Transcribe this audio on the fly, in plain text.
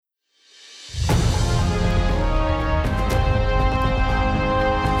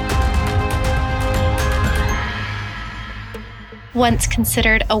Once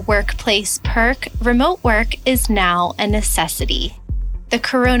considered a workplace perk, remote work is now a necessity. The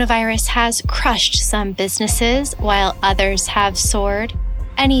coronavirus has crushed some businesses while others have soared.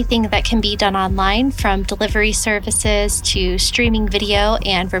 Anything that can be done online, from delivery services to streaming video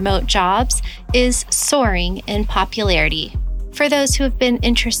and remote jobs, is soaring in popularity. For those who have been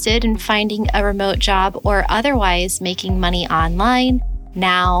interested in finding a remote job or otherwise making money online,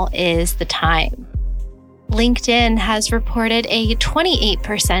 now is the time. LinkedIn has reported a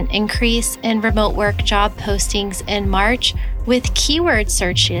 28% increase in remote work job postings in March, with keyword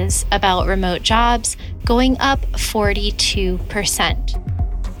searches about remote jobs going up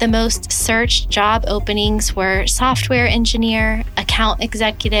 42%. The most searched job openings were software engineer, account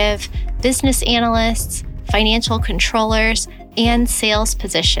executive, business analysts, financial controllers, and sales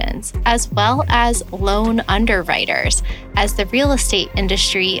positions, as well as loan underwriters, as the real estate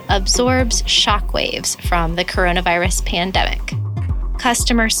industry absorbs shockwaves from the coronavirus pandemic.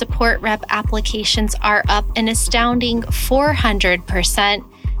 Customer support rep applications are up an astounding 400%,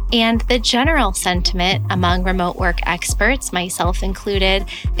 and the general sentiment among remote work experts, myself included,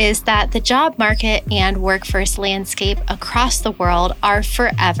 is that the job market and workforce landscape across the world are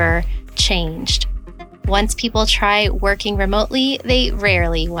forever changed. Once people try working remotely, they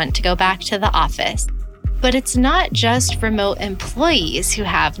rarely want to go back to the office. But it's not just remote employees who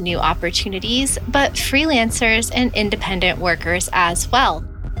have new opportunities, but freelancers and independent workers as well,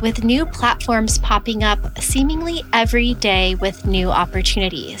 with new platforms popping up seemingly every day with new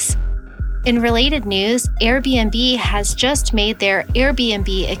opportunities. In related news, Airbnb has just made their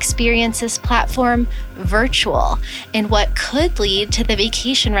Airbnb experiences platform virtual, in what could lead to the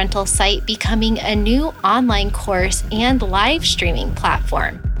vacation rental site becoming a new online course and live streaming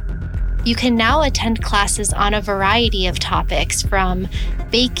platform. You can now attend classes on a variety of topics, from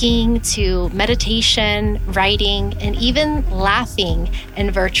baking to meditation, writing, and even laughing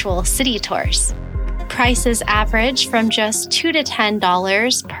in virtual city tours. Prices average from just $2 to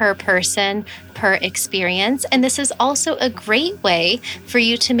 $10 per person per experience, and this is also a great way for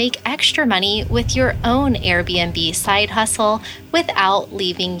you to make extra money with your own Airbnb side hustle without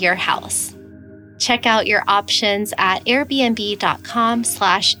leaving your house. Check out your options at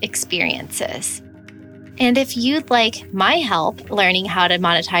airbnb.com/experiences. And if you'd like my help learning how to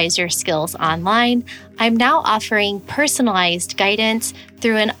monetize your skills online, I'm now offering personalized guidance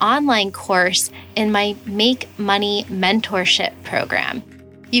through an online course in my Make Money Mentorship program.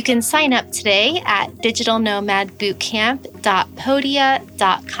 You can sign up today at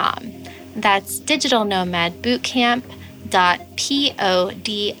digitalnomadbootcamp.podia.com. That's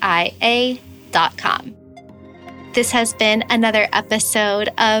digitalnomadbootcamp.podia.com. This has been another episode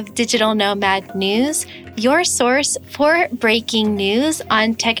of Digital Nomad News, your source for breaking news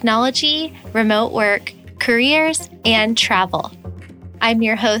on technology, remote work, careers, and travel. I'm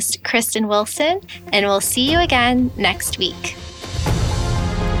your host, Kristen Wilson, and we'll see you again next week.